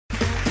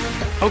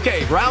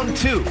Okay, round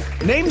two.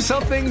 Name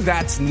something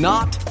that's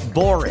not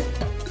boring.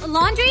 A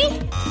laundry?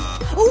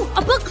 Ooh,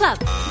 a book club.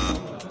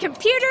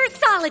 Computer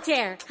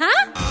solitaire,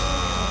 huh?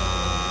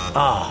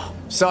 Ah,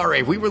 oh,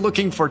 sorry, we were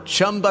looking for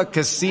Chumba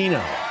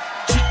Casino.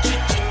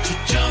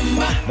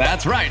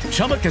 That's right,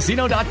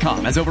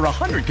 ChumbaCasino.com has over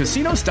 100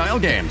 casino-style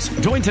games.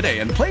 Join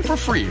today and play for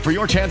free for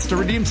your chance to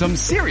redeem some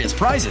serious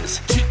prizes.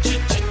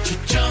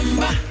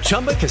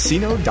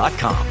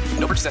 ChumbaCasino.com.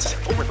 No purchase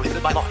necessary. Void where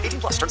prohibited by law.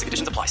 18 plus. Terms and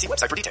conditions apply. See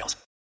website for details.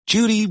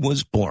 Judy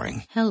was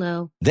boring.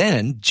 Hello.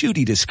 Then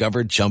Judy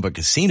discovered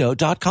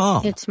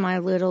ChumbaCasino.com. It's my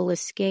little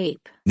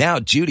escape. Now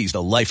Judy's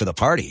the life of the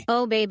party.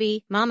 Oh,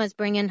 baby, mama's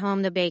bringing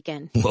home the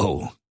bacon.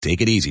 Whoa,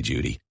 take it easy,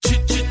 Judy.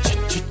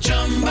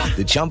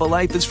 The Chumba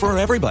life is for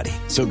everybody.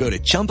 So go to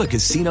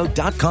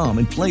ChumbaCasino.com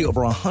and play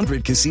over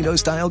 100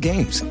 casino-style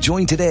games.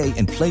 Join today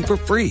and play for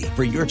free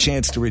for your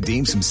chance to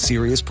redeem some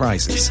serious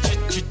prizes.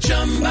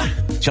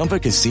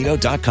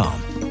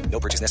 ChumbaCasino.com. No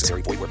purchase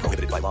necessary. Void where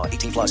prohibited by law.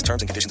 18 plus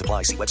terms and conditions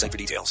apply. See website for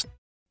details.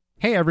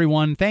 Hey,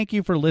 everyone. Thank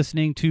you for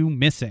listening to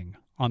Missing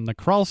on the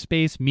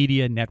Crawlspace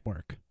Media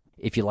Network.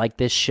 If you like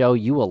this show,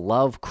 you will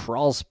love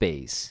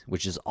Crawlspace,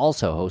 which is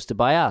also hosted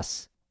by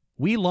us.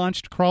 We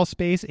launched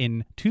Crawlspace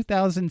in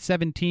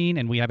 2017,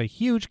 and we have a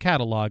huge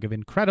catalog of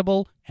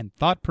incredible and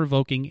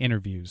thought-provoking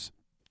interviews.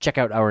 Check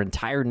out our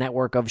entire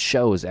network of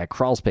shows at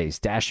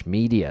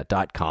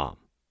crawlspace-media.com.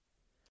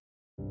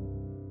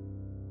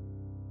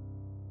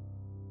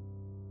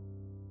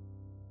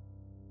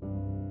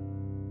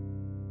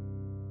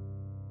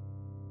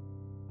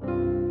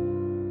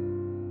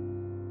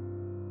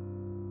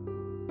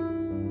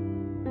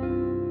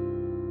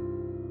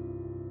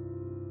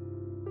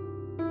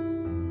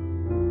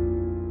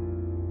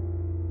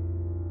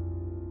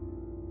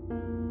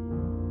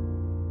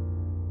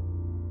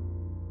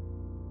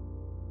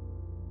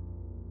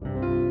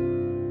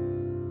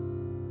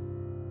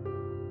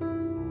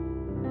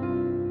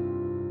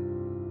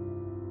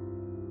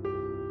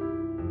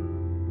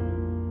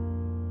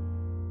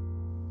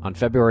 On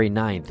February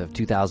 9th of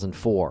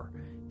 2004,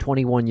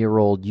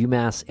 21-year-old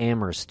UMass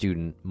Amherst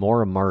student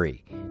Maura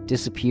Murray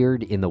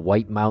disappeared in the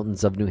White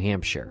Mountains of New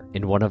Hampshire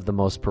in one of the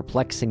most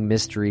perplexing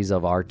mysteries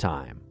of our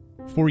time.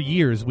 For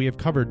years, we have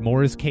covered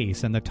Maura's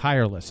case and the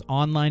tireless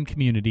online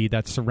community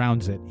that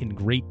surrounds it in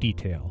great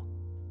detail.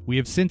 We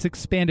have since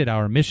expanded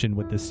our mission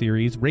with this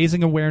series,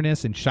 raising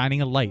awareness and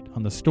shining a light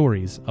on the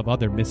stories of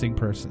other missing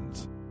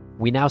persons.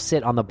 We now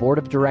sit on the board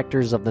of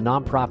directors of the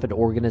nonprofit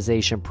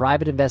organization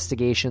Private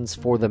Investigations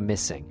for the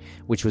Missing,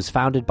 which was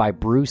founded by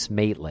Bruce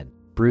Maitland.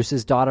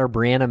 Bruce's daughter,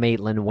 Brianna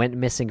Maitland, went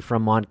missing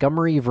from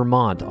Montgomery,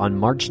 Vermont on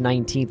March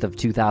 19th of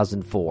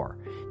 2004,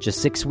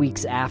 just 6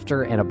 weeks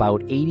after and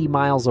about 80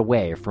 miles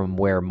away from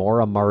where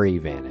Maura Murray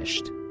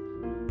vanished.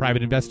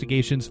 Private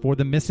Investigations for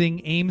the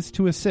Missing aims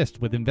to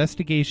assist with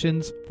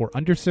investigations for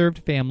underserved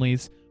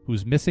families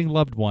whose missing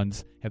loved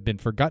ones have been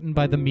forgotten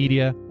by the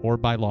media or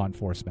by law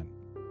enforcement.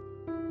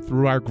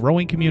 Through our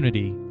growing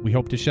community, we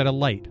hope to shed a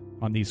light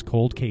on these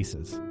cold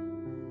cases.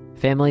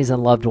 Families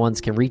and loved ones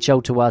can reach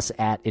out to us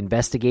at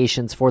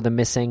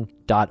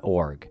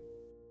investigationsforthemissing.org.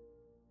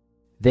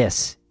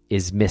 This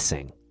is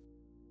Missing.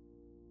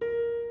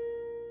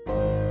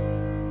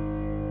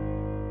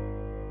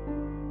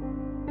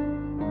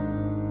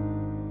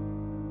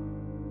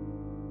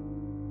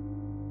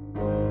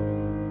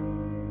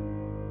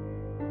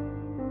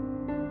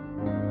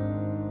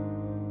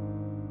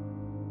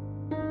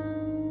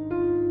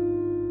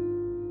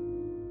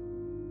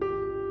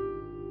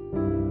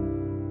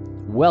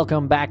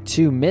 Welcome back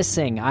to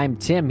Missing. I'm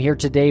Tim, here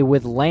today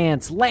with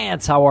Lance.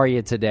 Lance, how are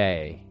you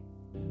today?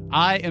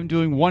 I am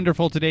doing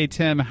wonderful today,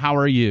 Tim. How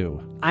are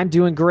you? I'm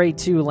doing great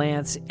too,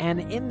 Lance.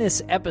 And in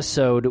this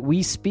episode,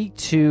 we speak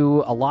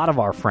to a lot of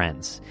our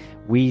friends.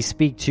 We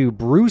speak to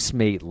Bruce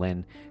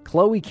Maitland,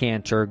 Chloe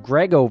Cantor,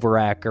 Greg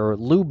Overacker,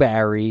 Lou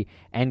Barry,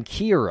 and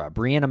Kira,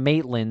 Brianna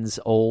Maitland's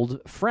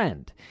old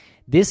friend.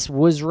 This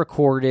was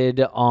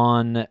recorded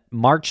on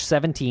March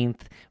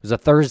 17th. It was a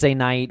Thursday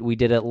night. We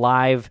did it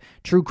live,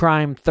 True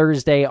Crime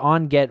Thursday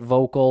on Get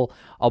Vocal,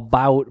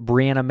 about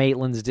Brianna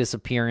Maitland's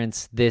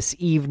disappearance. This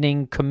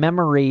evening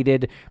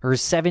commemorated her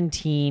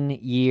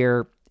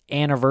 17-year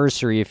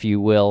anniversary, if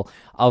you will,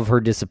 of her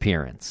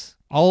disappearance.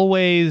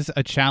 Always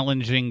a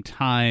challenging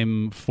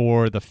time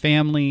for the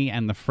family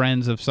and the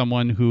friends of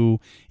someone who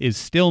is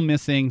still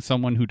missing,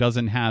 someone who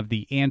doesn't have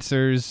the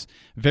answers,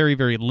 very,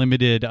 very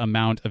limited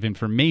amount of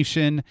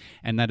information,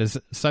 and that is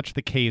such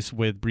the case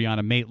with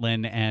Brianna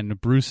Maitland and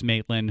Bruce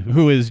Maitland,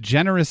 who is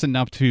generous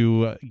enough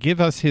to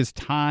give us his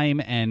time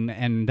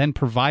and then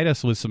provide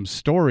us with some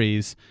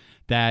stories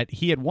that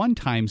he at one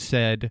time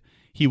said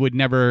he would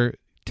never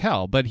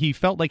tell, but he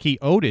felt like he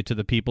owed it to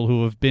the people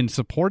who have been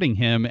supporting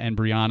him and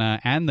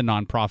Brianna and the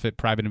nonprofit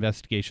Private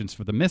Investigations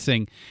for the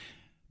Missing.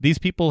 These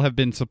people have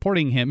been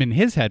supporting him in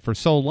his head for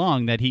so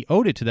long that he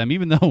owed it to them,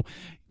 even though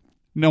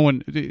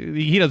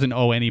he doesn't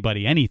owe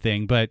anybody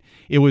anything, but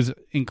it was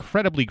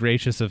incredibly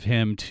gracious of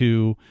him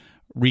to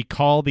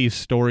recall these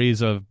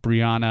stories of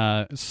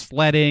Brianna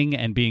sledding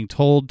and being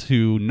told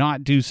to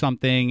not do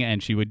something,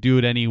 and she would do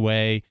it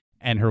anyway.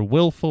 and her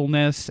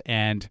willfulness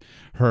and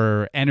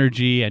her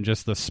energy and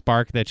just the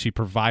spark that she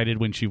provided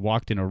when she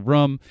walked in a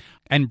room.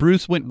 And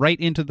Bruce went right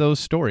into those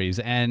stories.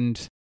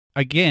 And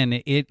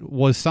again, it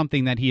was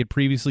something that he had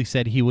previously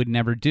said he would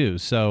never do.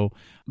 So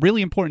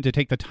really important to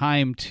take the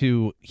time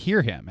to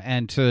hear him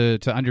and to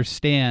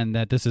understand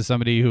that this is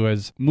somebody who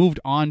has moved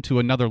on to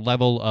another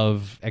level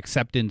of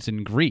acceptance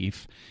and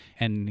grief.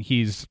 And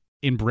he's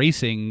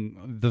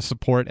embracing the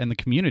support and the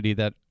community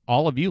that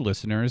all of you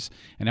listeners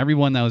and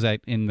everyone that was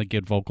in the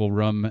Get Vocal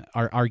room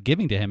are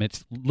giving to him.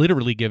 It's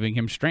literally giving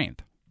him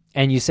strength.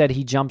 And you said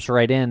he jumps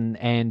right in,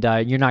 and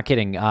you're not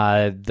kidding.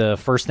 The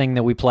first thing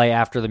that we play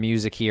after the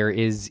music here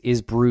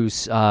is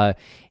Bruce.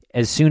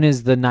 As soon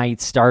as the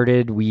night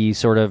started, we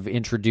sort of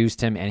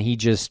introduced him, and he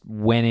just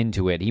went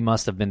into it. He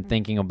must have been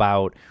thinking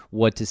about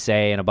what to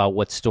say and about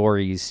what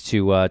stories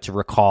to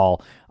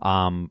recall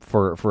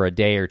for a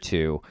day or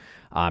two,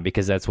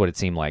 because that's what it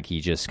seemed like.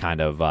 He just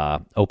kind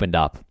of opened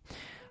up.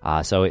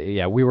 So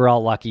yeah, we were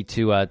all lucky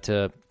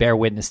to bear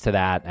witness to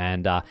that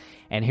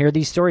and hear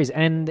these stories,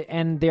 and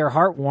they're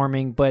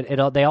heartwarming.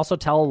 But they also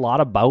tell a lot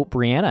about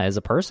Brianna as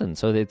a person.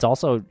 So it's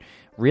also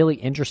really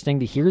interesting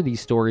to hear these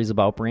stories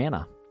about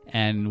Brianna.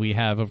 And we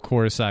have, of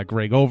course,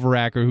 Greg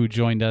Overacker, who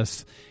joined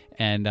us,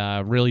 and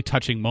really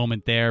touching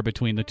moment there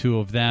between the two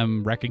of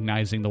them,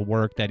 recognizing the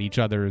work that each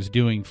other is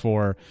doing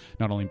for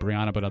not only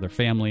Brianna but other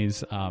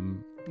families.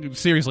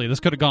 Seriously, this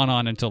could have gone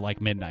on until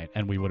like midnight,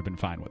 and we would have been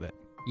fine with it.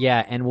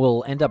 Yeah, and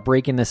we'll end up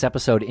breaking this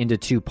episode into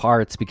 2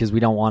 parts because we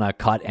don't want to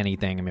cut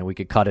anything. I mean, we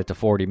could cut it to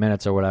 40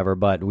 minutes or whatever,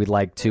 but we'd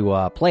like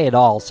to play it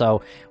all.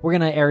 So we're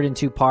going to air it in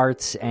 2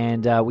 parts,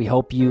 and we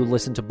hope you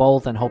listen to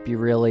both and hope you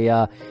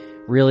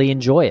really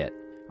enjoy it.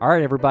 All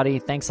right, everybody,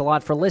 thanks a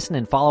lot for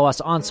listening. Follow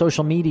us on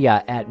social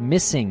media at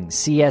Missing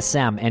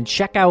CSM, and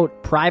check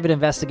out private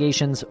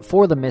investigations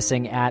for the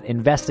missing at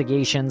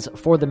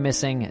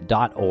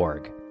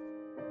investigationsforthemissing.org.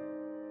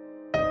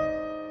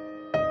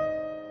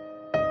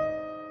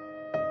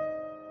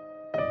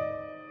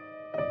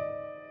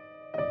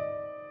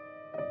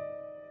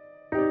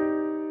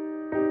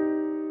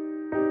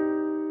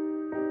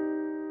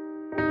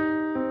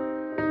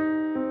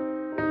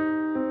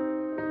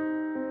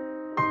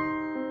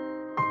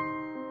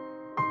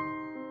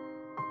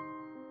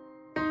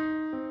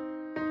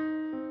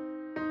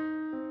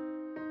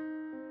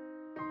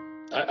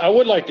 I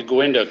would like to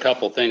go into a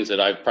couple things that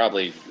I've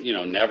probably,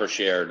 never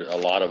shared a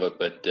lot of it,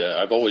 but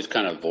I've always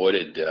kind of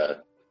avoided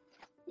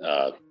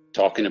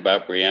talking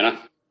about Brianna.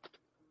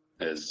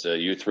 As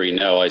you 3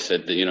 know, I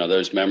said that,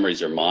 those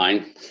memories are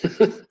mine.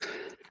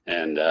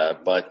 And,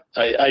 but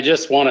I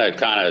just want to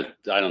kind of,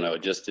 I don't know,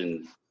 just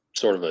in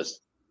sort of a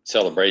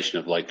celebration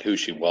of like who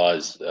she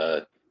was.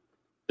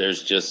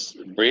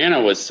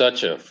 Brianna was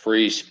such a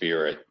free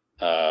spirit.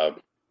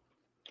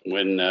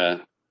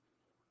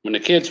 When the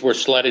kids were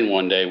sledding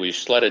one day, we were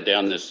sledding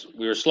down this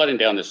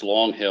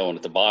long hill, and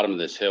at the bottom of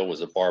this hill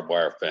was a barbed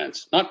wire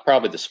fence. Not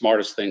probably the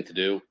smartest thing to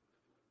do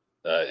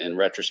in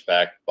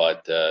retrospect,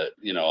 but,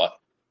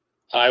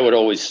 I would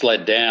always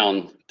sled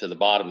down to the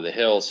bottom of the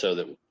hill so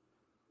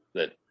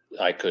that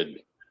I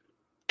could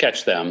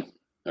catch them,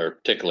 or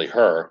particularly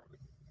her,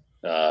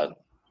 and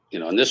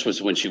this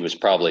was when she was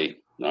probably,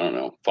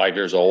 5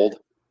 years old.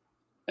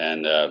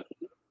 And,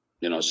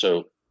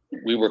 so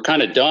we were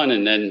kind of done,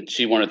 and then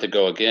she wanted to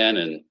go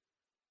again,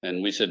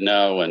 and we said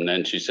no. And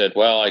then she said,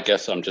 well, I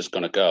guess I'm just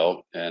going to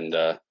go. And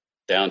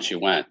down she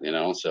went,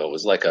 so it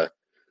was like a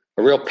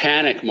real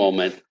panic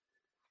moment,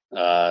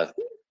 not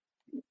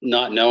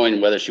knowing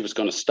whether she was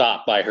going to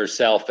stop by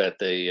herself at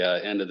the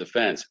end of the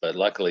fence. But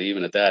luckily,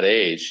 even at that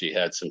age, she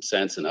had some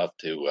sense enough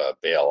to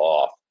bail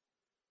off.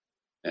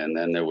 And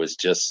then there was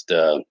just,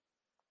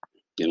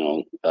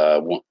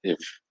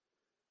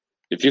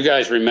 if you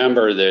guys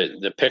remember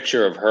the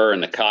picture of her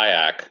in the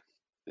kayak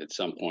at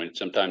some point,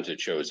 sometimes it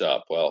shows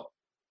up. Well,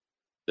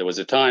 there was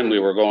a time we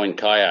were going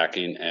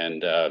kayaking,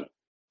 and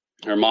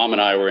her mom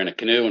and I were in a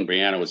canoe, and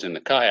Brianna was in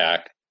the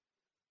kayak,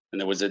 and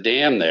there was a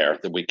dam there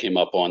that we came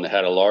up on that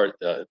had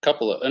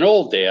an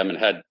old dam, and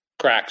had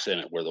cracks in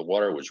it where the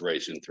water was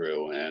racing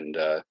through. And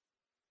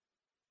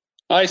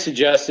I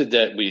suggested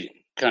that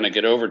we kind of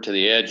get over to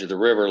the edge of the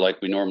river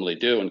like we normally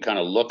do and kind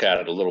of look at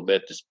it a little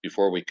bit just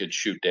before we could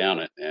shoot down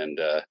it. And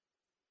of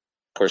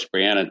course,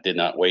 Brianna did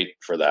not wait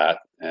for that,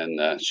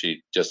 and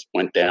she just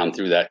went down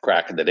through that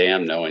crack of the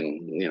dam,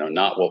 knowing,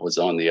 not what was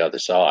on the other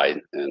side.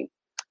 And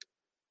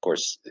of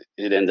course,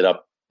 it ended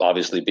up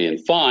obviously being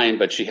fine,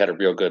 but she had a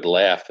real good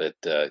laugh at,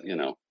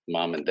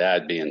 mom and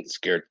dad being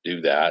scared to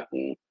do that,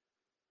 and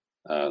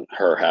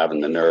her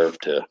having the nerve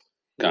to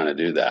kind of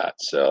do that.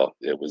 So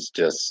it was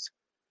just,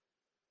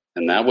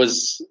 and that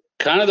was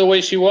kind of the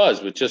way she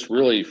was just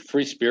really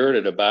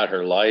free-spirited about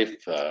her life.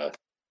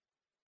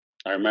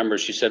 I remember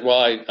she said,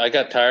 well, I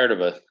got tired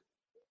of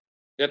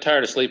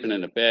sleeping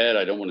in a bed.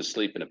 I don't want to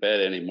sleep in a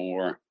bed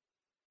anymore.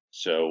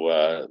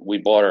 So we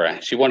bought her,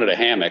 she wanted a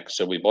hammock,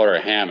 so we bought her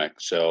a hammock.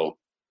 So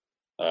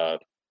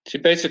she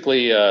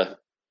basically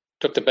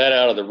took the bed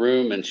out of the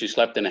room, and she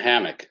slept in a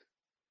hammock.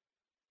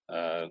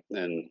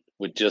 and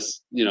would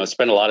just,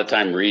 spend a lot of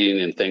time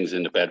reading and things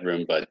in the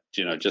bedroom. But,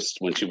 just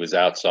when she was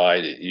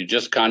outside, you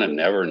just kind of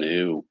never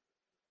knew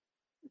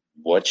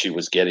what she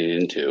was getting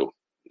into.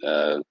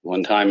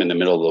 One time in the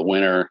middle of the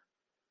winter,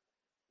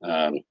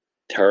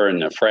 her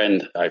and a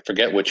friend, I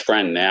forget which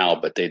friend now,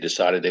 but they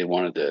decided they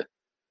wanted to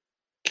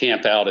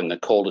camp out in the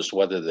coldest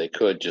weather they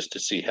could just to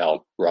see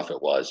how rough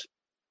it was.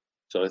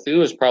 So I think it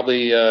was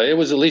probably, it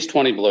was at least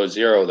 20 below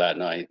zero that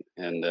night.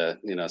 And,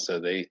 so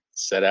they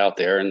set out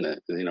there and,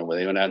 they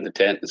went out in the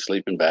tent and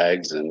sleeping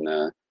bags and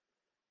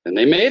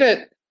they made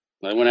it.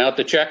 I went out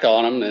to check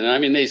on them. And I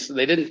mean,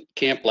 they didn't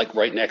camp like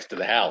right next to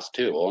the house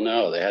too. Oh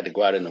no, they had to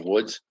go out in the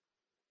woods,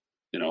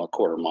 a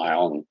quarter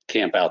mile and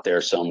camp out there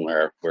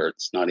somewhere where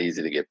it's not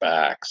easy to get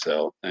back.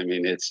 So, I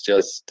mean, it's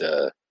just,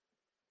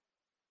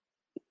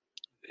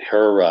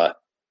 her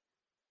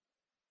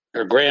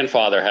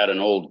grandfather had an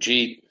old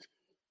Jeep,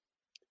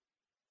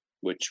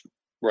 which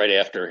right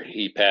after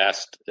he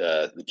passed,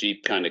 the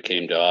Jeep kind of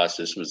came to us.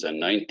 This was a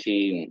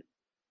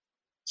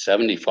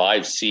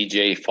 1975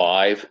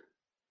 CJ5.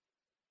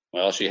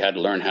 Well, she had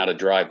to learn how to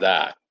drive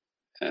that.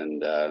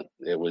 And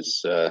it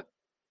was,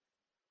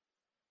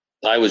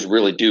 I was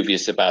really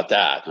dubious about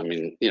that. I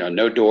mean,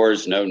 no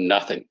doors, no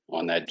nothing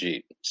on that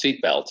Jeep, seat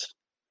belts.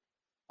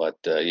 But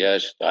yeah,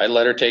 I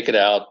let her take it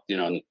out,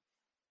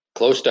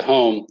 close to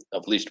home,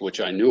 at least which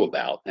I knew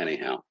about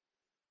anyhow.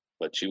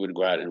 But she would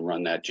go out and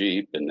run that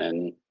Jeep. And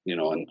then,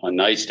 on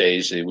nice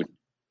days, they would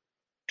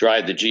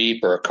drive the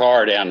Jeep or a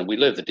car down. We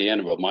lived at the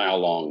end of a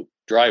mile-long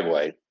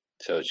driveway.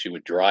 So she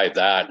would drive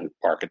that and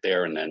park it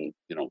there. And then,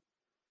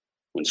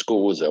 when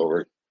school was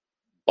over,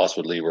 bus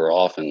would leave her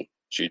off and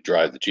she'd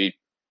drive the Jeep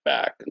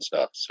back and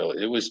stuff. So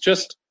it was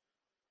just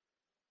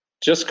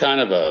kind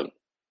of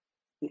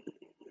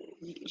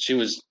she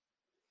was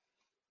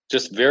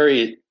just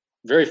very,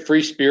 very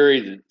free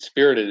spirited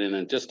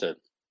and just a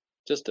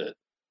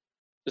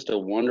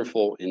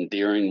wonderful,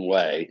 endearing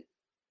way.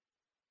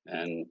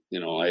 And,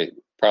 I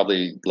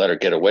probably let her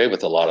get away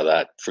with a lot of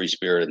that free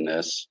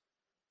spiritedness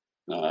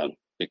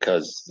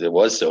because it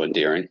was so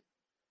endearing.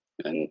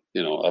 And,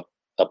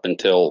 up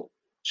until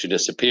she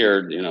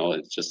disappeared,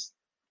 it's just,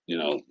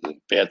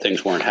 bad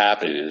things weren't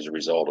happening as a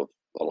result of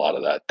a lot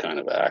of that kind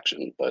of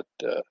action. But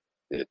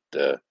it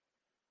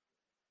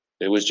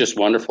was just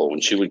wonderful when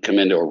she would come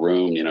into a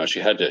room. She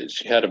had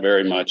a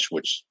very much,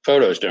 which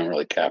photos don't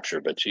really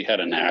capture, but she had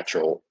a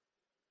natural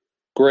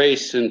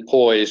grace and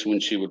poise when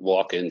she would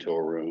walk into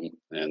a room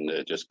and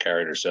just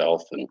carried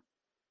herself, and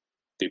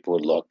people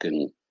would look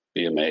and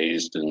be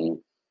amazed. And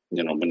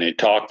when they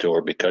talked to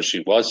her, because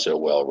she was so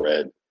well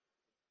read,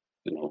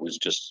 it was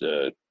just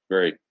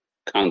very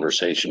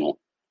conversational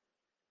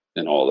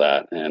and all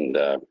that. And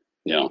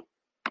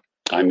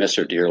I miss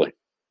her dearly.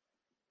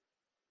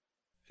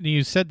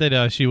 You said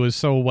that she was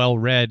so well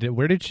read.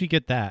 Where did she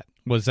get that?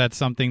 Was that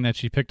something that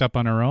she picked up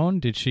on her own?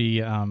 Did she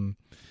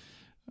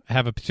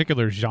have a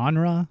particular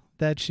genre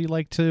that she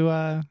liked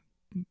to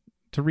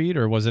read,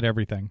 or was it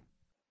everything?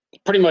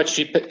 Pretty much,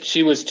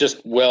 she was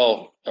just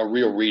a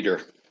real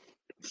reader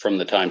from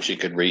the time she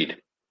could read,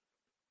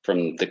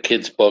 from the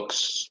kids'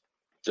 books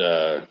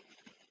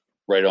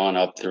right on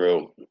up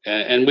through,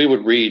 and we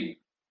would read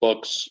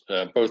books.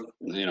 Both,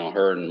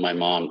 her and my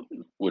mom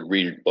would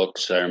read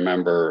books. I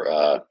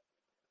remember,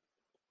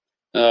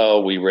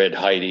 we read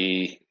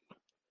Heidi,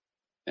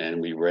 and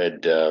we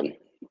read.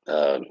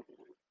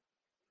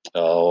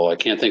 I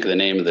can't think of the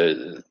name of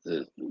the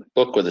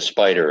book with the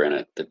spider in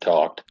it that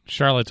talked.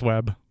 Charlotte's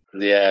Web.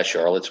 Yeah,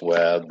 Charlotte's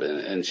Web,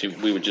 and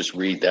we would just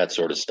read that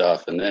sort of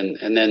stuff, and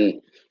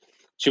then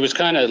she was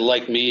kind of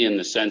like me in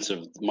the sense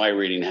of my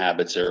reading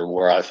habits are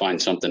where I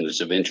find something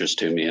that's of interest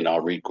to me, and I'll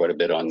read quite a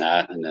bit on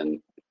that, and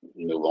then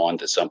move on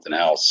to something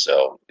else.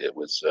 So it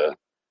was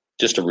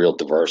just a real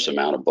diverse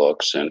amount of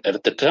books, and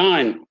at the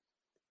time,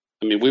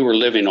 I mean, we were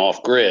living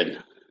off grid.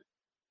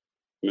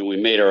 I mean, we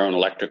made our own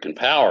electric and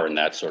power and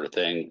that sort of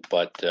thing.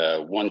 But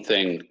one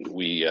thing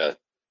we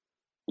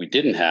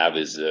didn't have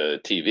is a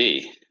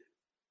TV,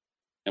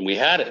 and we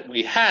had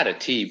a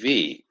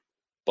TV,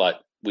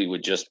 but we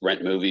would just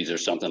rent movies or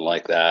something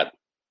like that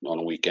on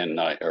a weekend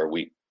night or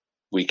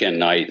weekend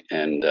night,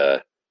 and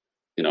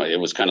it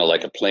was kind of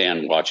like a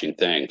planned watching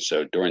thing.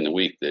 So during the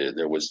week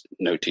there was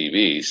no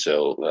TV.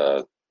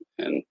 So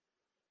and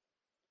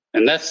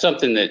that's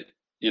something that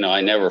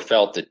I never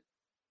felt that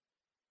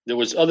there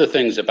was other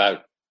things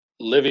about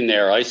living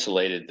there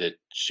isolated that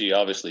she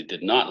obviously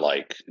did not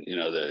like,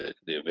 the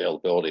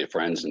availability of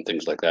friends and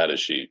things like that as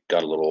she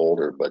got a little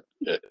older. But,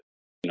 the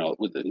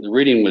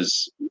reading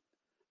was,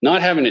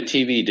 not having a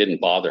TV didn't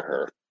bother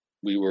her.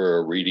 We were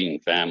a reading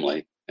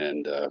family,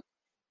 and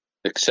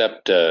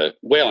except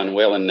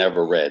Waylon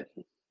never read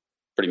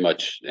pretty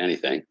much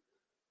anything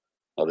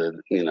other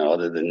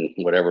than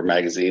whatever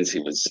magazines he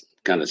was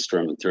kind of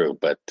strumming through.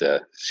 But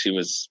she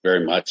was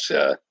very much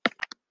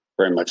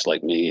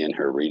like me in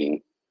her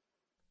reading.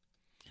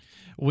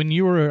 When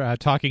you were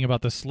talking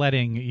about the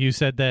sledding, you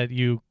said that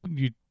you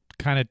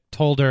kind of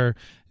told her,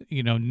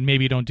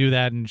 maybe don't do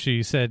that. And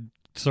she said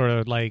sort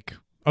of like,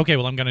 okay,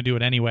 well, I'm going to do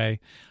it anyway.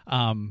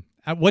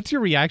 What's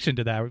your reaction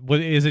to that?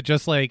 Is it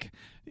just like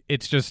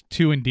it's just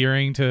too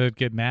endearing to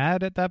get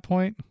mad at that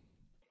point?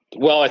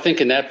 Well, I think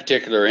in that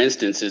particular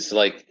instance, it's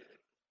like,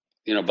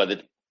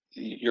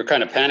 you're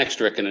kind of panic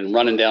stricken and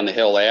running down the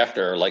hill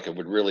after, like it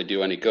would really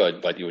do any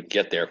good, but you would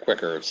get there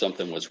quicker if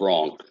something was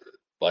wrong.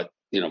 But,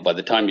 by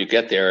the time you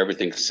get there,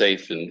 everything's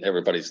safe and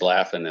everybody's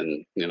laughing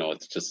and,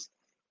 it's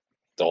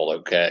all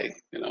okay.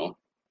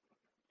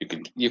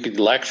 You could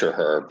lecture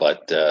her,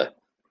 but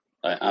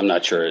I'm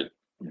not sure it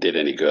did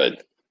any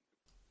good.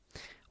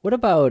 What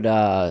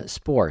about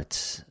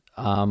sports?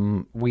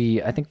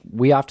 I think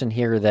we often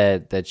hear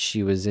that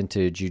she was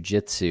into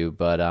jiu-jitsu,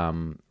 but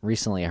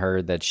recently I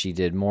heard that she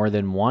did more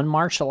than one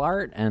martial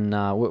art. And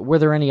were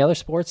there any other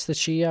sports that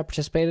she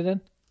participated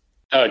in?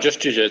 Just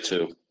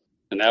jiu-jitsu.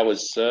 And that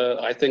was,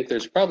 I think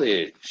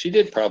she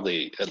did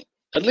probably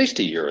at least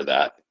a year of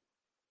that,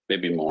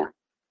 maybe more.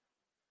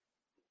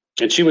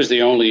 And she was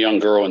the only young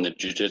girl in the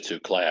jiu-jitsu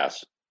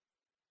class.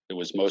 It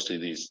was mostly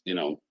these,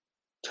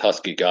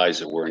 husky guys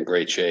that were in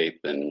great shape,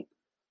 and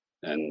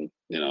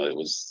it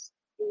was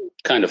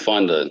kind of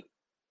fun to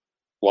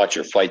watch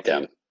her fight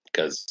them,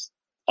 because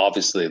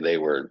obviously they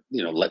were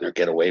letting her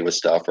get away with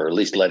stuff, or at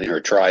least letting her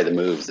try the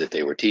moves that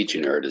they were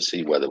teaching her to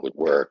see whether it would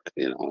work,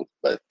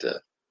 but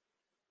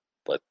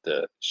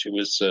she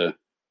was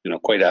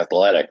quite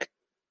athletic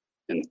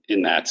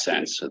in that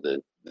sense,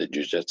 the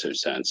jiu-jitsu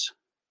sense.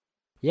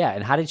 Yeah,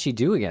 and how did she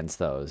do against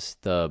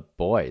the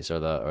boys or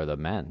the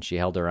men? She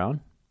held her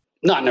own?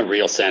 Not in a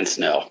real sense,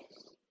 no.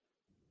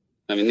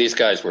 I mean, these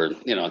guys were,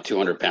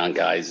 200-pound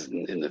guys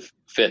in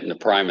the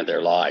prime of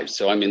their lives.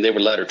 So, I mean, they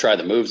would let her try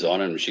the moves on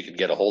them. If she could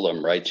get a hold of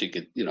them right, she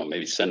could,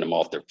 maybe send them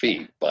off their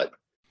feet. But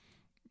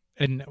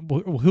and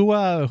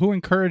who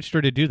encouraged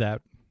her to do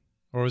that,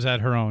 or was that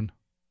her own?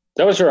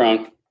 That was her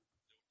own.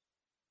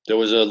 There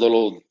was a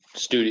little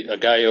studio. A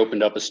guy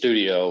opened up a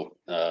studio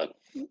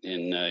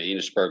in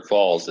Enosburg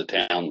Falls, the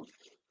town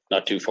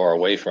not too far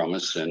away from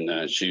us,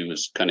 and she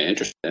was kind of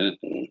interested in it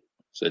and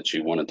said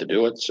she wanted to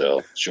do it.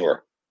 So,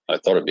 sure. I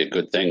thought it'd be a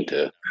good thing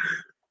to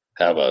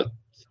have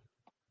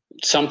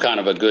some kind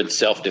of a good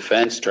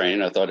self-defense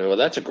training. I thought, well,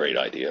 that's a great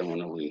idea. Why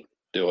don't we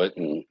do it?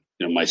 And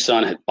my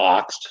son had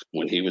boxed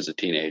when he was a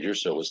teenager,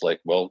 so it was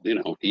like, well,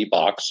 he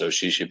boxed, so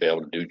she should be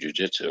able to do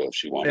jiu-jitsu if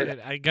she wanted.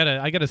 I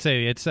gotta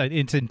say, it's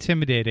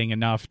intimidating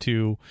enough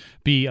to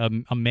be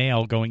a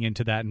male going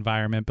into that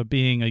environment, but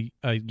being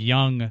a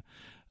young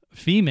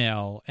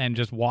female and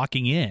just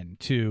walking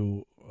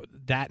into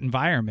that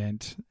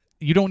environment,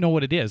 you don't know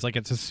what it is. Like,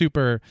 it's a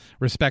super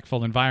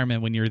respectful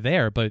environment when you're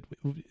there, but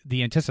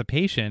the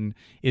anticipation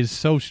is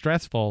so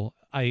stressful.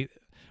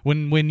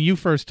 When you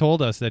first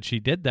told us that she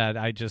did that,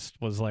 I just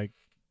was like,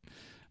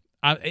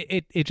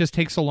 it just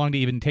takes so long to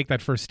even take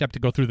that first step to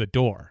go through the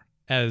door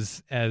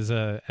as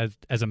a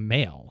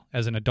male,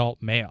 as an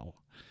adult male,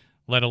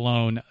 let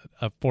alone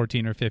a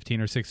 14 or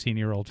 15 or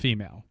 16-year-old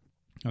female.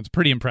 It's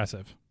pretty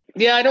impressive.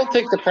 Yeah, I don't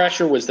think the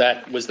pressure was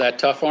that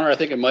tough on her. I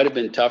think it might have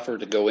been tougher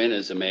to go in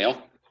as a male,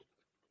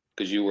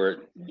 because you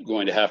were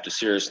going to have to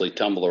seriously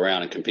tumble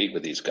around and compete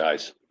with these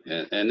guys.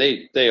 And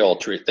they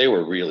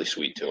were really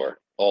sweet to her.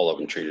 All of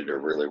them treated her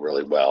really,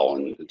 really well,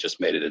 and it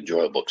just made it an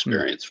enjoyable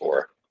experience for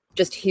her.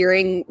 Just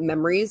hearing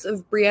memories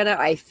of Brianna,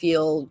 I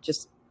feel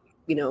just,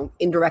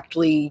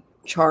 indirectly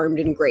charmed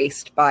and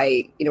graced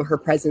by, her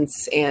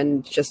presence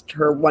and just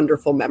her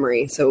wonderful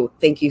memory. So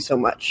thank you so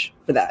much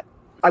for that.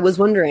 I was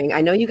wondering,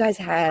 I know you guys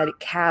had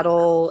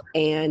cattle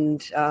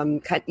and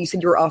you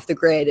said you were off the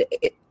grid.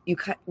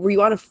 Were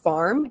you on a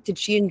farm? Did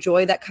she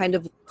enjoy that kind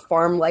of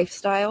farm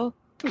lifestyle?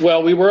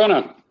 Well,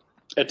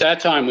 at that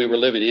time we were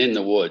living in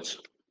the woods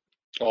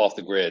off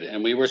the grid,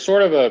 and we were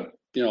sort of a,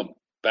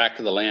 back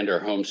to the land or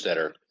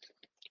homesteader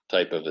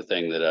type of a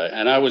thing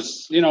I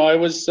was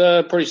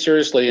pretty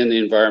seriously in the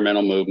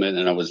environmental movement,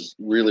 and I was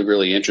really,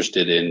 really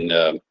interested in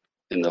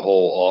the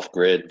whole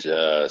off-grid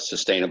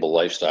sustainable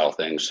lifestyle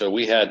thing. So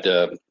we had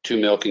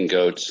 2 milking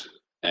goats,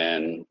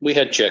 and we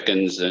had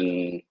chickens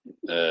and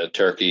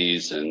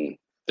turkeys and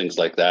things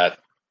like that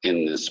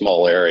in the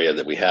small area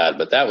that we had,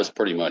 but that was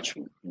pretty much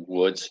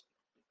woods.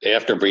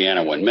 After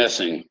Brianna went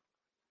missing,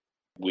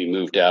 we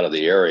moved out of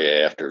the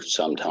area after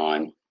some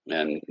time,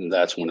 and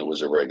that's when it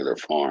was a regular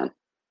farm.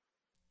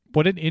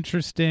 What an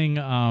interesting,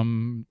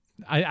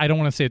 I don't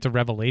want to say it's a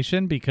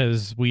revelation,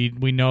 because we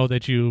know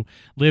that you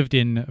lived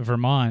in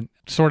Vermont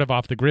sort of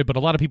off the grid, but a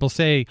lot of people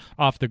say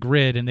off the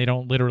grid and they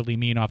don't literally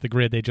mean off the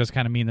grid. They just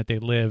kind of mean that they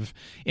live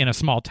in a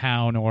small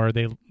town, or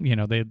they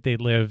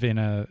live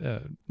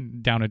in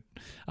down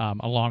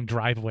a long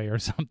driveway or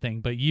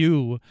something. But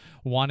you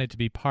wanted to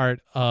be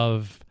part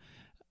of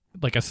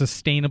like a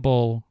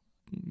sustainable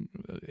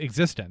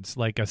existence,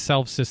 like a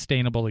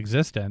self-sustainable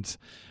existence.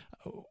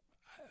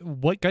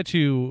 What got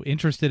you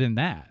interested in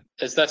that?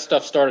 As that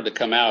stuff started to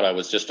come out, I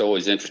was just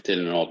always interested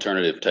in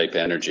alternative type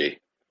energy.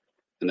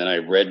 And then I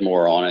read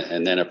more on it.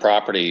 And then a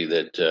property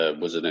that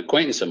was an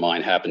acquaintance of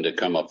mine happened to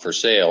come up for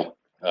sale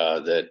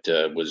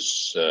that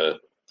was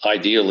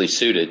ideally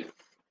suited.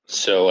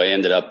 So I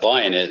ended up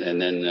buying it.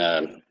 And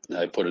then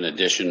I put an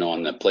addition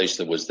on the place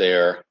that was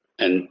there.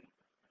 And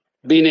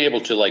being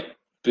able to like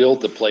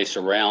build the place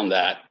around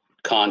that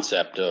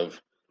concept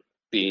of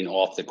being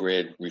off the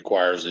grid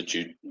requires that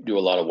you do a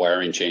lot of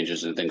wiring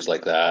changes and things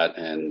like that.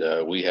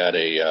 And we had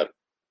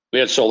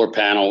solar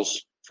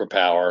panels for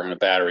power and a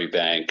battery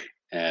bank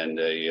and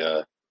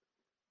a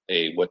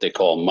what they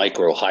call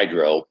micro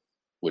hydro,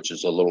 which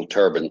is a little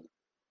turbine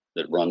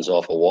that runs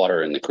off of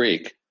water in the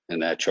creek,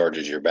 and that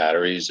charges your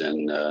batteries.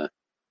 And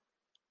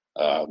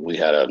we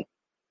had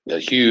a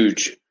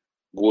huge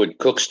wood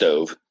cook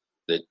stove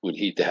that would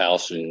heat the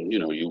house, and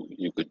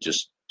you could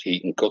just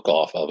heat and cook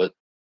off of it.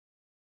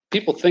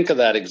 People think of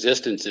that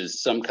existence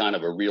as some kind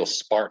of a real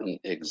Spartan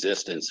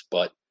existence,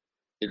 but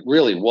it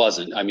really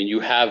wasn't. I mean, you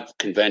have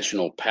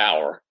conventional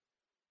power.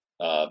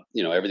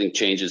 Everything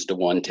changes to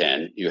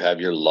 110. You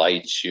have your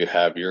lights, you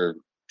have your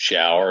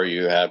shower,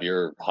 you have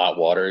your hot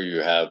water,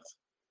 you have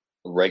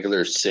a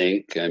regular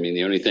sink. I mean,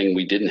 the only thing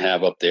we didn't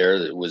have up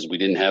there was we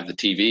didn't have the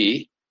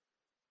TV,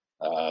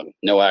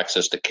 no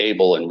access to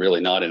cable, and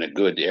really not in a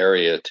good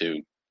area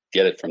to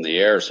get it from the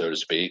air, so to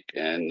speak.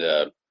 And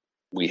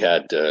we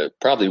had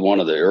probably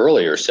one of the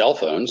earlier cell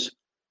phones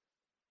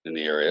in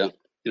the area.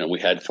 We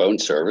had phone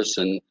service,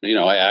 and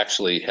I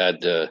actually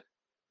had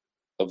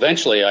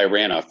eventually I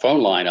ran a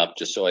phone line up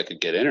just so I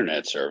could get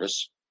internet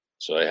service.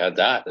 So I had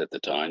that at the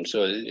time.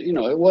 So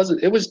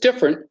it was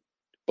different,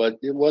 but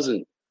it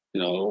wasn't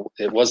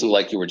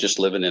like you were just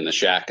living in a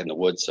shack in the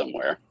woods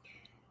somewhere.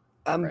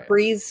 Right.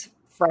 Bree's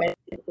friend,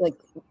 like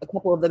a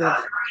couple of them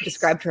have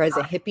described her as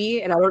a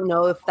hippie, and I don't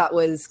know if that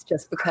was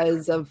just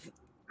because of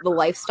the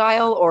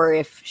lifestyle or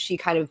if she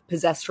kind of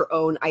possessed her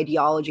own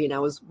ideology, and I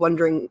was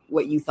wondering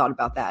what you thought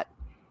about that.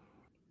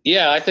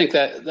 Yeah, I think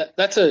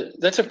that's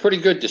a pretty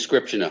good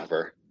description of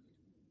her.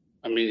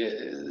 I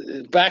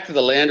mean, Back to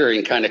the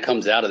Landering kind of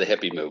comes out of the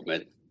hippie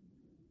movement.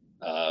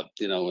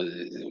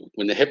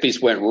 When the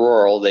hippies went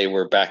rural, they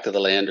were back to the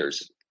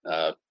landers.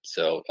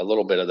 So a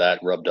little bit of that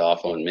rubbed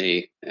off on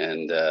me,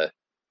 and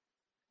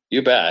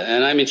you bet.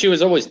 And I mean, she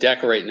was always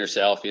decorating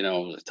herself,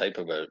 the type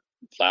of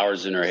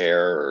flowers in her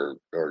hair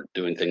or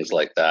doing things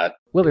like that.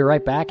 We'll be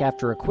right back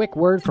after a quick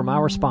word from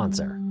our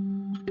sponsor.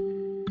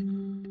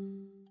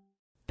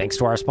 Thanks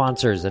to our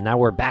sponsors, and now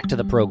we're back to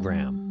the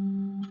program.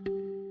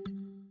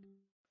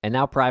 And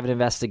now private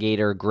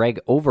investigator Greg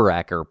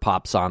Overacker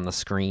pops on the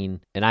screen,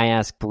 and I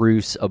ask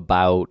Bruce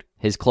about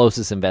his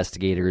closest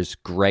investigators,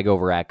 Greg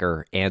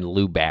Overacker and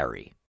Lou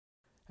Barry.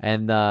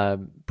 And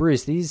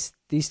Bruce, these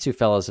two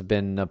fellows have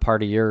been a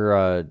part of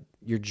your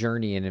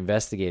journey in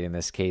investigating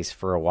this case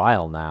for a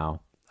while now.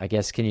 I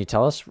guess, can you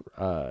tell us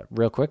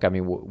real quick, I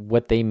mean,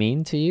 what they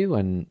mean to you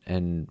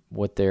and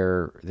what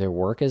their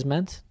work has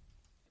meant?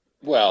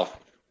 Well,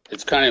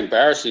 it's kind of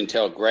embarrassing to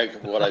tell Greg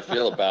what I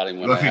feel about him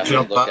when I have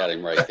to look at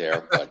him right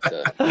there. But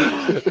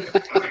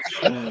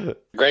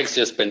Greg's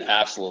just been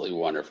absolutely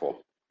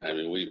wonderful. I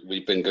mean,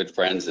 we've been good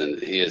friends, and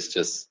he is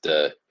just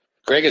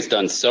Greg has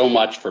done so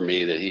much for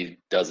me that he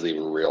doesn't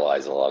even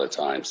realize a lot of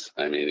times.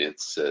 I mean,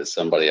 it's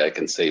somebody I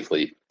can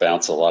safely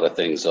bounce a lot of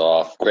things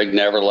off. Greg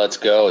never lets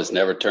go, has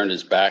never turned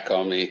his back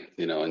on me,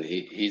 and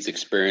he's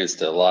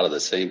experienced a lot of the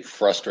same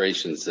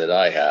frustrations that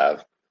I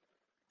have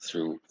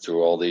through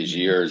all these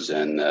years,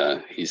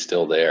 and he's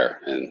still there.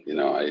 And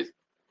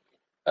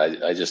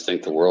I just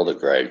think the world of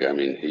Greg. I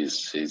mean,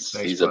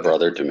 he's a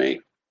brother to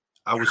me.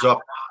 I was up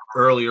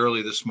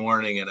early this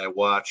morning, and I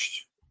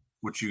watched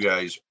what you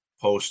guys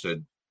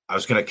posted. I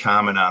was going to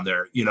comment on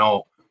there.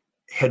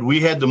 Had we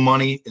had the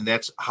money, and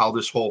that's how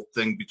this whole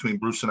thing between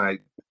Bruce and I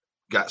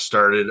got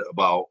started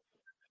about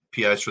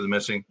PIs for the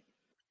missing.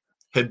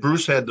 Had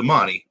Bruce had the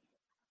money,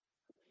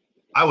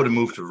 I would have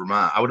moved to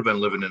Vermont. I would have been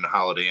living in a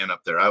Holiday Inn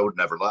up there. I would have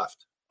never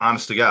left.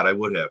 Honest to God, I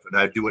would have. And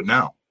I'd do it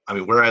now. I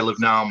mean, where I live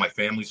now, my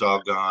family's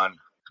all gone.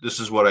 This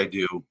is what I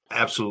do.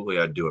 Absolutely,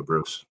 I'd do it,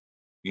 Bruce.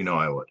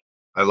 I would.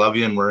 I love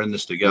you, and we're in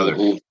this together.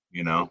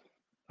 Mm-hmm.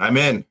 I'm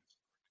in.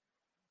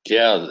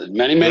 Yeah,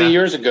 many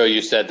years ago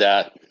you said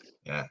that.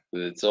 Yeah.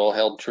 It's all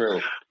held true.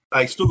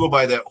 I still go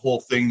by that whole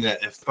thing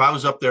that if I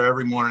was up there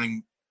every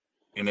morning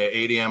and at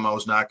 8 a.m. I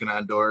was knocking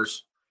on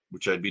doors,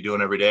 which I'd be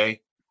doing every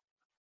day,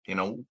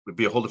 it'd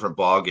be a whole different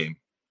ball game.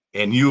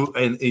 And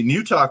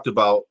you talked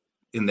about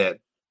in that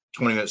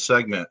 20-minute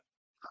segment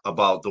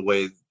about the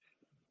way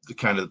the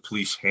kind of the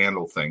police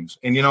handle things.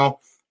 And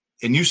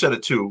and you said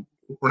it too,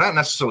 we're not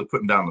necessarily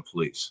putting down the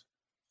police.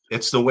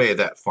 It's the way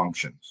that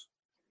functions.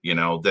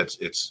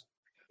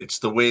 It's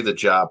the way the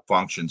job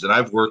functions. And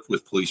I've worked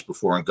with police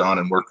before and gone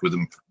and worked with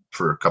them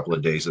for a couple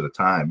of days at a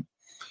time.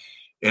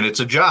 And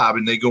it's a job,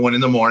 and they go in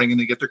the morning and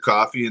they get their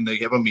coffee and they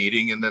have a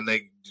meeting, and then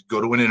they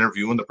go to an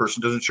interview, and the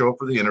person doesn't show up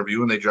for the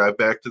interview, and they drive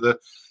back to the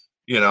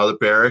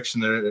barracks,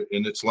 and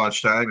it's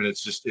lunchtime, and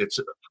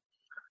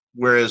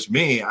whereas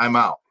me, I'm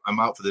out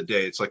for the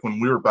day. It's like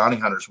when we were bounty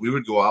hunters, we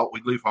would go out,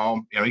 we'd leave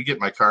home, you get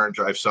in my car and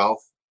drive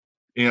south.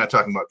 You're not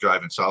talking about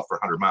driving south for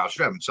 100 miles,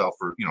 you're driving south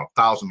for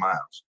 1,000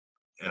 miles.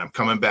 And I'm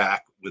coming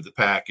back with the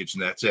package,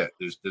 and that's it.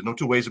 There's no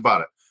two ways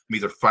about it. I'm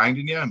either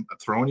finding you, I'm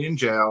throwing you in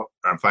jail,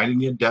 or I'm finding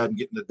you dead and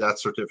getting the death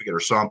certificate or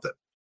something.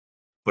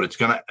 But it's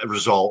going to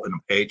result in a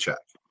paycheck.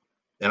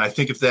 And I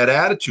think if that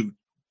attitude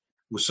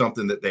was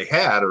something that they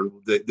had, or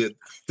that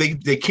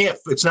they can't.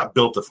 It's not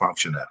built to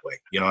function that way.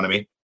 You know what I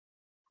mean?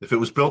 If it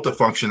was built to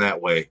function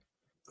that way,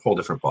 whole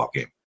different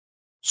ballgame.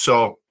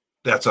 So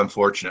that's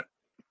unfortunate.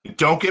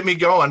 Don't get me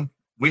going.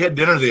 We had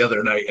dinner the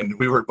other night, and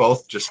we were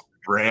both just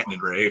ranting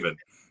and raving.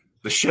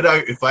 The shit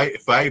if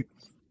I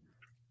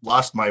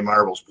lost my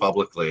marbles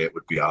publicly, it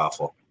would be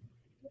awful.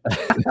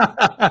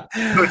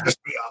 It would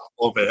just be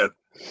awful, man.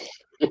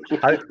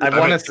 I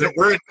want to say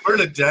we're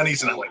in a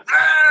Denny's, and I'm like,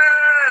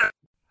 ah!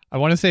 I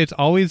want to say it's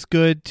always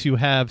good to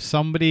have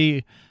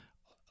somebody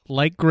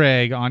like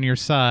Greg on your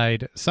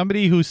side,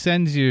 somebody who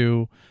sends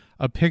you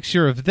a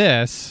picture of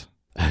this.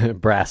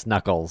 Brass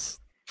knuckles.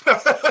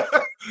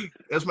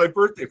 As my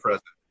birthday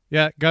present.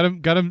 Yeah, got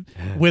him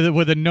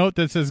with a note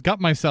that says, "Got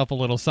myself a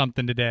little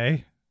something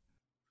today."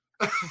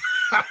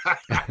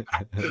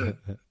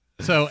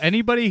 So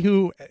anybody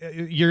who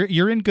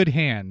you're in good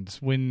hands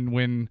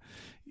when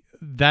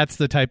that's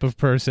the type of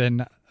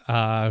person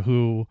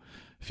who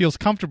feels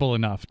comfortable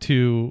enough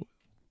to,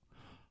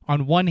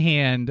 on one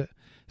hand,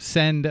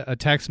 send a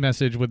text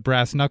message with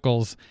brass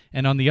knuckles,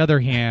 and on the other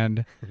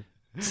hand,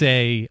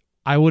 say,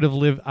 "I would have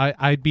lived.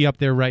 I'd be up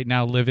there right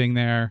now, living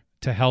there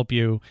to help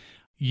you."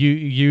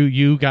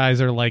 You guys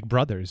are like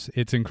brothers.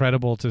 It's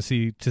incredible to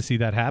see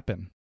that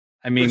happen.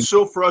 I mean, it's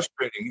so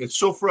frustrating. It's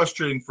so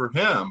frustrating for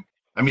him.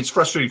 I mean, it's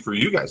frustrating for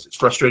you guys. It's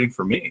frustrating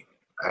for me.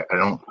 I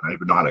don't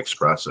even know how to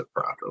express it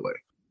properly.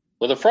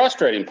 Well, the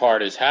frustrating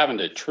part is having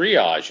to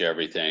triage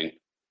everything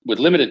with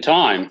limited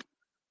time.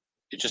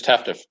 You just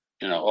have to,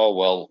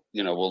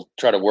 we'll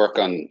try to work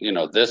on,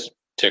 this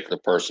particular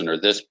person or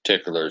this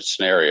particular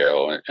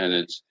scenario. And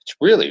it's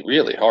really,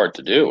 really hard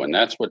to do. And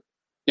that's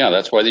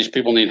why these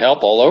people need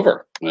help all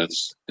over.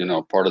 It's,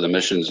 part of the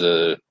missions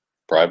of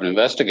private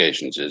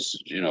investigations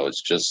is,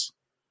 it's just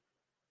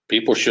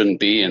people shouldn't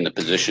be in the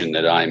position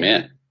that I'm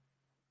in.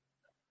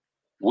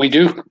 We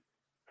do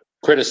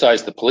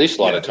criticize the police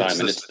a lot of time,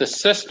 and it's the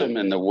system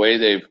and the way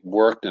they've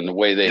worked and the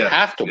way they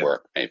have to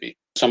work. Maybe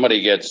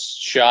somebody gets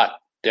shot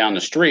down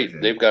the street,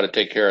 they've got to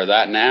take care of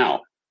that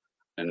now.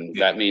 And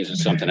that means that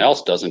something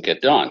else doesn't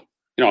get done.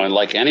 And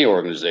like any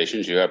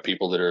organizations, you have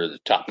people that are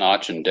top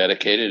notch and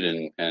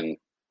dedicated and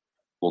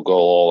will go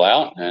all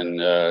out. And,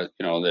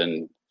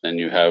 then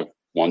you have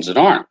ones that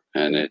aren't.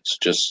 And it's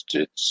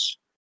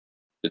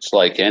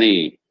like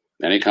any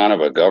kind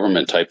of a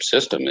government type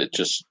system. It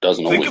just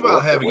doesn't always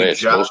work the way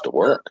it's supposed to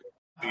work.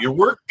 Your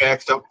work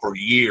backs up for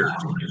years.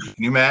 Can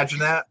you imagine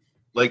that?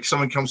 Like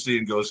someone comes to you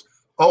and goes,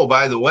 "Oh,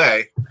 by the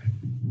way,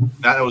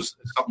 that was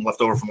something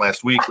left over from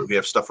last week, but we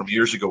have stuff from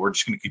years ago. We're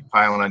just going to keep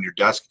piling on your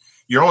desk."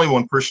 You're only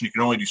one person. You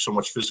can only do so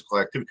much physical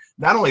activity.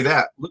 Not only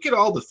that, look at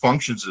all the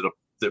functions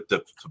that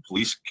the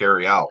police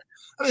carry out.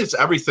 I mean, it's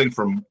everything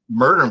from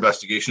murder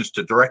investigations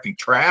to directing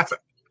traffic.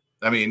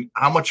 I mean,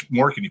 how much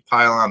more can you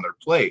pile on their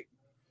plate?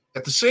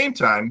 At the same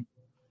time,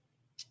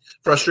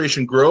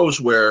 frustration grows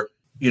where,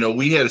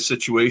 we had a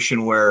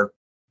situation where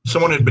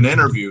someone had been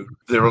interviewed.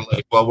 They were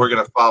like, "Well, we're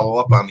going to follow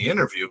up on the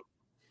interview."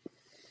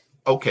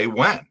 Okay,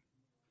 when?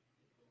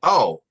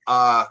 Oh,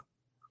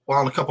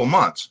 in a couple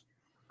months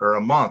or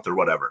a month or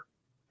whatever.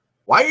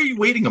 Why are you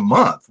waiting a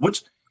month?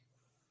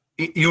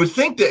 You would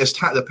think that as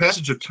the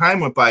passage of time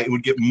went by, it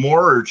would get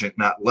more urgent,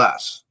 not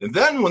less. And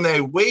then when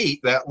they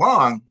wait that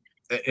long,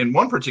 in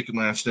one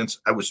particular instance,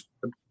 I was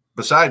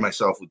beside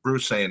myself with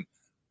Bruce saying,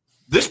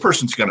 "This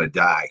person's going to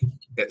die.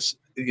 It's,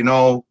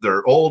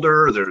 they're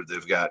older,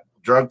 they've got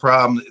drug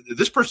problems.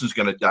 This person's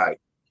going to die."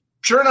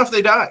 Sure enough,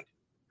 they died.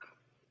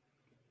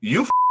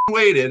 You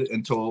waited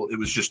until it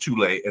was just too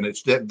late, and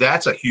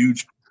that's a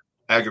huge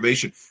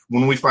aggravation.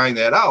 When we find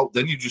that out,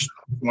 then you just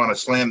want to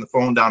slam the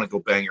phone down and go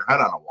bang your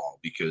head on a wall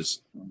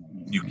because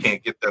you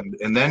can't get them.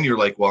 And then you're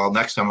like, "Well,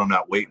 next time I'm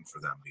not waiting for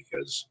them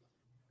because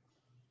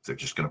they're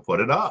just going to put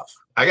it off."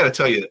 I got to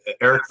tell you,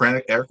 Eric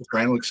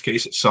Franick's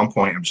case, at some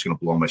point, I'm just going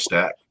to blow my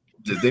stack.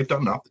 They've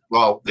done nothing.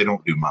 Well, they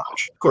don't do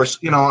much. Of course,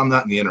 I'm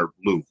not in the inner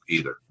loop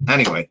either.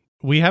 Anyway.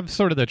 We have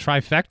sort of the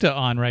trifecta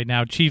on right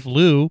now. Chief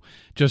Lou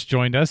just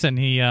joined us, and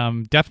he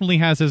definitely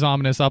has his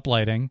ominous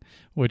uplighting,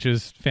 which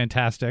is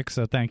fantastic.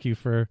 So thank you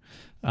for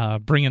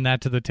bringing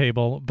that to the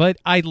table. But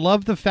I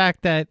love the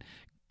fact that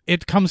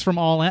it comes from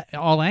all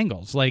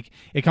angles. Like,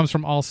 it comes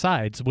from all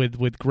sides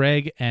with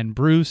Greg and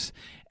Bruce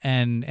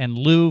and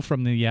Lou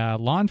from the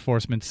law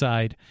enforcement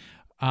side.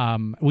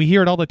 We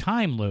hear it all the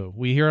time, Lou.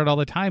 We hear it all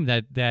the time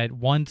that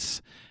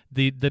once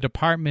the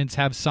departments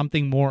have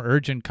something more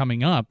urgent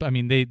coming up. I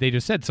mean, they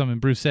just said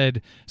Bruce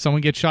said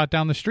someone gets shot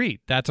down the street.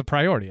 That's a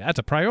priority. That's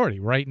a priority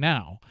right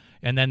now.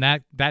 And then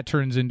that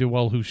turns into,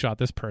 well, who shot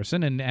this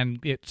person, and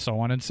it so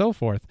on and so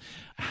forth.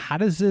 How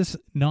does this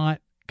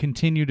not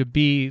continue to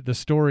be the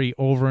story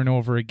over and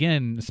over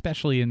again,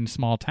 especially in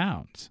small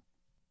towns?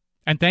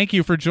 And thank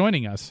you for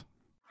joining us.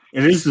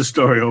 It is the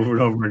story over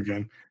and over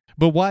again.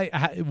 But why?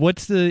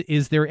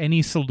 Is there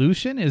any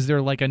solution? Is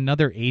there like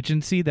another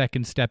agency that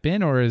can step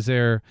in, or is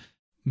there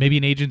maybe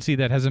an agency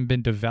that hasn't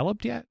been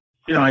developed yet?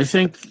 I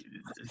think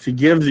to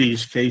give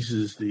these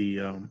cases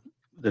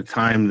the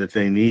time that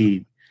they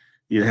need,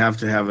 you have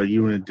to have a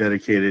unit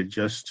dedicated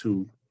just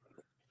to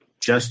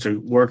just to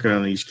work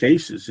on these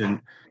cases.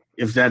 And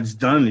if that's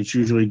done, it's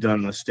usually done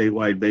on a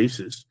statewide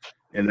basis.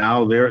 And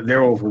now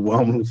they're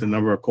overwhelmed with the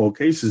number of cold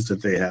cases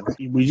that they have.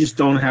 We just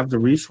don't have the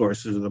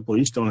resources, or the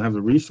police don't have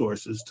the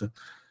resources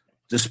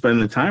to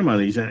spend the time on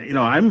these. And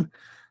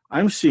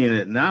I'm seeing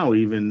it now.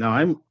 Even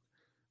now,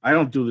 I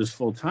don't do this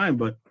full time,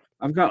 but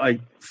I've got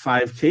like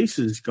 5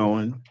 cases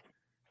going,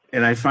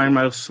 and I find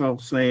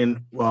myself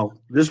saying, "Well,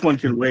 this one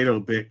can wait a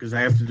bit because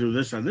I have to do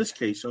this on this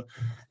case." So,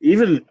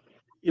 even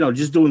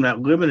just doing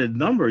that limited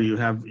number, you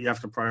have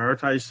to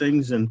prioritize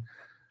things, and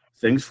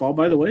things fall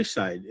by the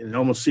wayside. It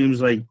almost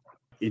seems like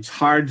it's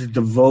hard to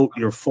devote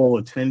your full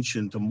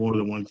attention to more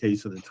than one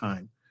case at a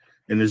time.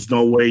 And there's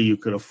no way you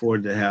could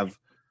afford to have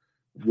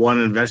one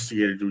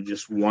investigator do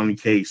just one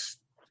case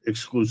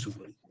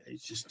exclusively.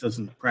 It just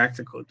doesn't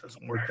practical. It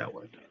doesn't work that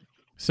way.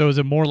 So is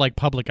it more like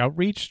public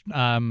outreach?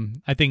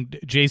 I think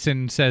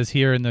Jason says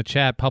here in the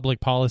chat,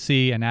 public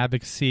policy and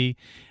advocacy.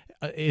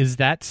 Is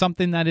that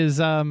something that is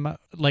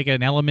like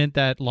an element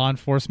that law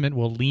enforcement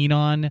will lean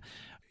on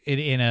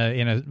in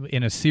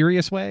a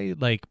serious way,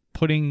 like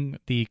putting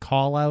the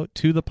call out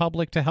to the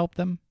public to help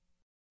them?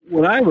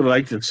 What I would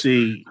like to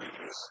see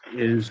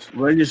is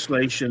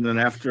legislation, and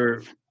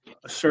after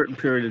a certain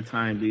period of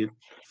time, be it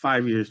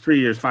 5 years, 3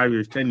 years, 5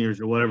 years, 10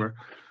 years, or whatever,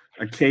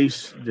 a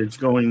case that's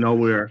going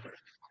nowhere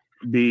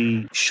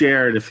be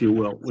shared, if you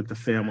will, with the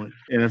family.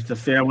 And if the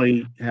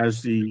family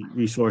has the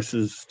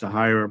resources to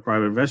hire a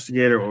private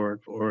investigator, or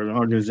an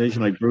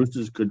organization like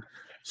Bruce's could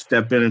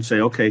step in and say,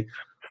 okay,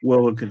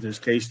 we'll look at this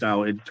case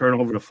now and turn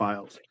over the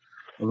files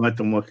and let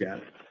them look at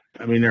it.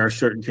 I mean, there are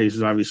certain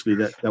cases, obviously,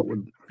 that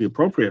would be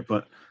appropriate,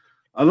 but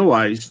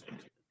otherwise,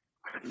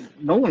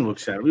 no one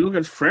looks at it. We look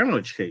at the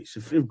Framelich case.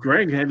 If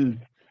Greg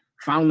hadn't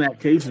found that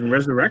case and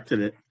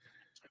resurrected it,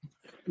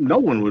 no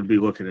one would be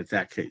looking at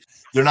that case.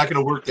 They're not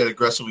going to work that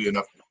aggressively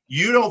enough.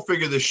 You don't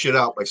figure this shit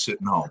out by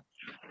sitting home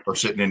or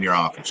sitting in your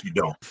office. You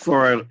don't.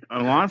 For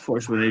a law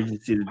enforcement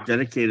agency to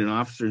dedicate an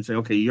officer and say,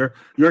 okay,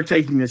 you're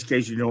taking this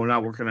case, we're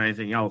not working on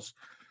anything else.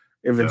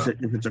 If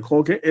it's a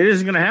cold case, it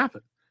isn't going to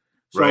happen.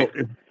 So right.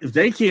 if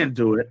they can't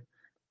do it,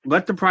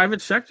 let the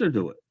private sector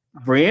do it.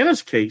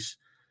 Brianna's case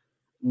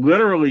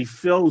literally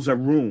fills a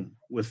room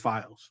with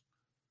files.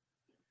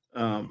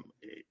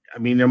 I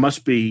mean, there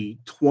must be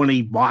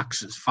 20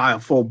 boxes,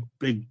 full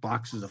big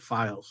boxes of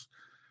files.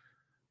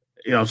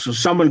 So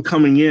someone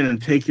coming in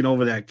and taking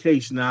over that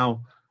case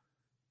now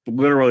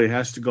literally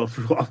has to go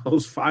through all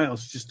those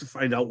files just to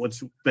find out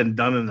what's been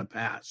done in the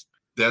past.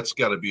 That's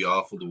got to be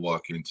awful to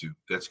walk into.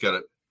 That's got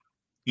to,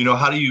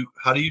 how do you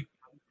how do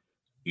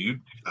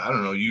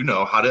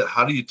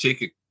you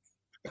take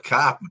a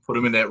cop and put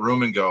him in that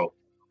room and go,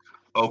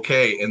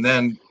 okay, and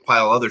then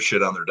pile other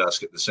shit on their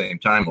desk at the same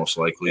time, most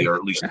likely, or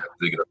at least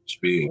they get up to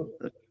speed.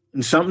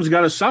 And something's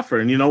got to suffer,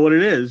 and you know what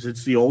it is?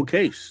 It's the old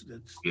case.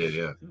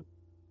 Yeah.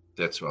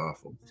 That's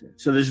awful.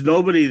 So there's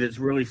nobody that's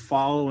really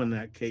following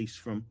that case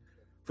from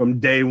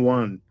day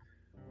one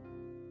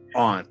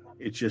on.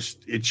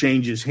 It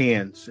changes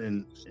hands,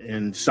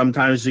 and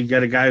sometimes you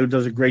get a guy who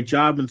does a great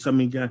job, and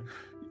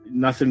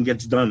nothing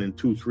gets done in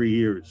 2-3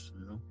 years.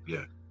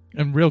 Yeah.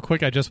 And real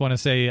quick, I just want to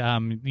say,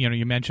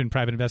 you mentioned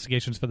private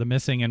investigations for the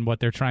missing, and what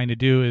they're trying to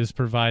do is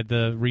provide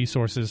the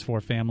resources for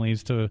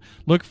families to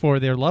look for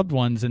their loved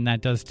ones, and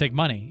that does take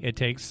money. It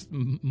takes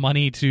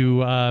money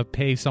to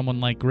pay someone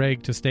like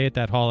Greg to stay at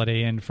that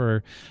Holiday Inn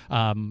for,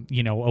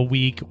 a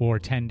week or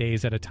 10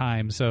 days at a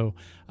time. So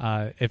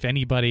if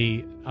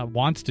anybody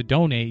wants to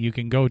donate, you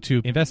can go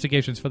to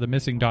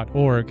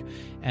investigationsforthemissing.org,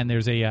 and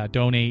there's a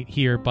donate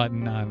here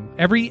button.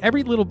 Every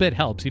little bit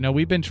helps.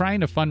 We've been trying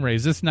to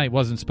fundraise. This night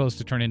wasn't supposed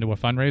to turn into a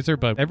fundraiser,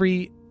 but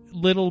every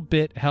little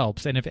bit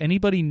helps. And if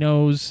anybody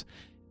knows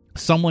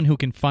someone who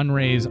can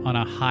fundraise on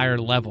a higher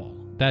level,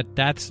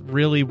 that's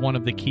really one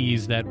of the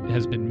keys that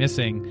has been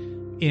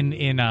missing in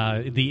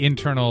the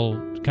internal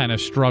kind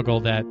of struggle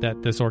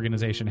that this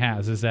organization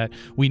has, is that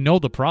we know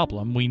the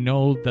problem, we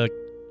know the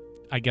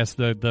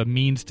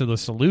means to the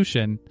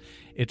solution.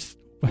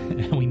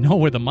 We know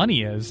where the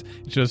money is.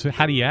 It's just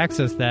how do you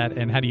access that,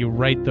 and how do you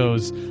write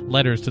those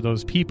letters to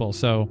those people?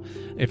 So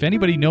if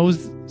anybody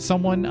knows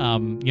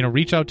someone,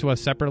 reach out to us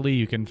separately.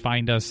 You can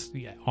find us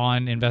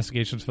on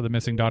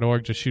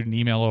investigationsforthemissing.org. Just shoot an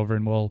email over,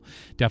 and we'll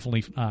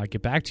definitely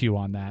get back to you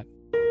on that.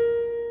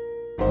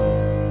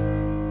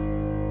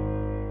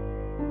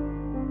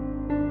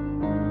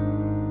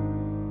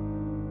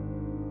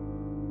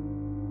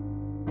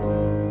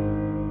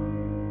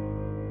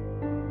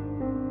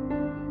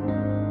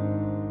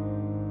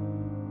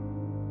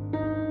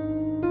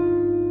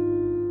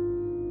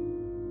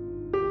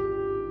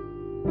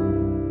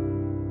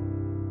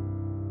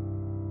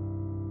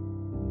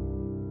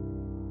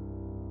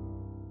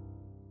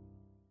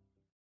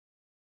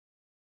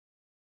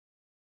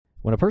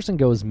 When a person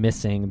goes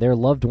missing, their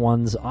loved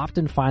ones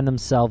often find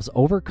themselves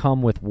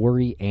overcome with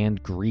worry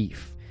and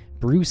grief.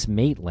 Bruce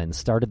Maitland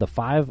started the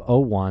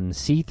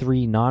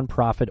 501c3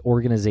 nonprofit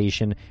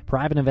organization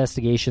Private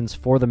Investigations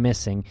for the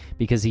Missing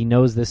because he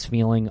knows this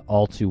feeling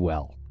all too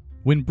well.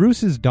 When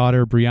Bruce's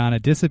daughter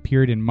Brianna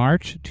disappeared in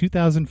March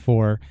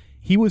 2004,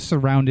 he was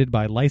surrounded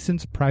by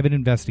licensed private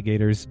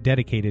investigators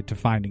dedicated to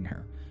finding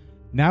her.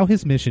 Now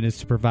his mission is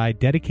to provide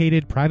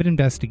dedicated private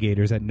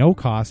investigators at no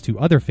cost to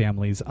other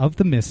families of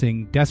the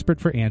missing,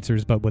 desperate for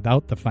answers but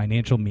without the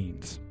financial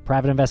means.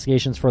 Private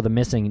Investigations for the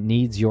Missing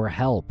needs your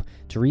help.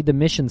 To read the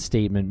mission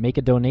statement, make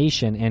a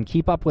donation, and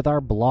keep up with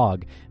our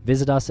blog,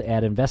 visit us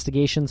at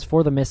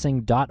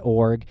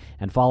investigationsforthemissing.org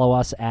and follow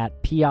us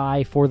at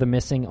PI for the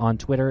Missing on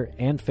Twitter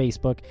and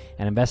Facebook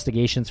and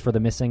Investigations for the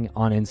Missing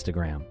on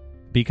Instagram.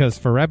 Because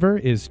forever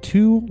is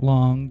too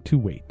long to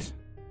wait.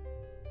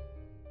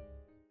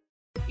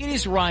 It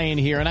is Ryan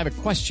here, and I have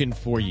a question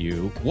for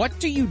you. What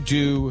do you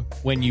do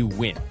when you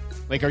win?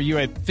 Like, are you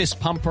a fist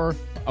pumper,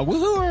 a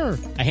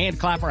woohooer, a hand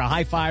clapper, a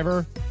high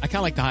fiver? I kind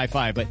of like the high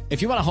five, but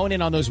if you want to hone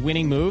in on those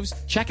winning moves,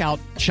 check out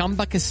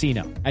Chumba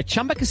Casino. At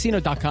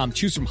ChumbaCasino.com,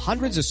 choose from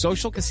hundreds of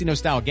social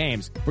casino-style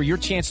games for your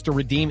chance to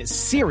redeem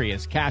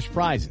serious cash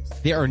prizes.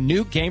 There are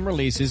new game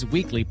releases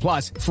weekly,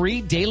 plus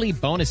free daily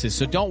bonuses,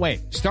 so don't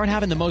wait. Start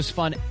having the most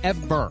fun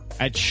ever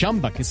at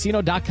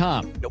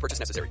ChumbaCasino.com. No purchase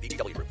necessary.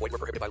 VGW Group. Void where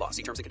prohibited by law.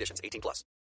 See terms and conditions. 18+.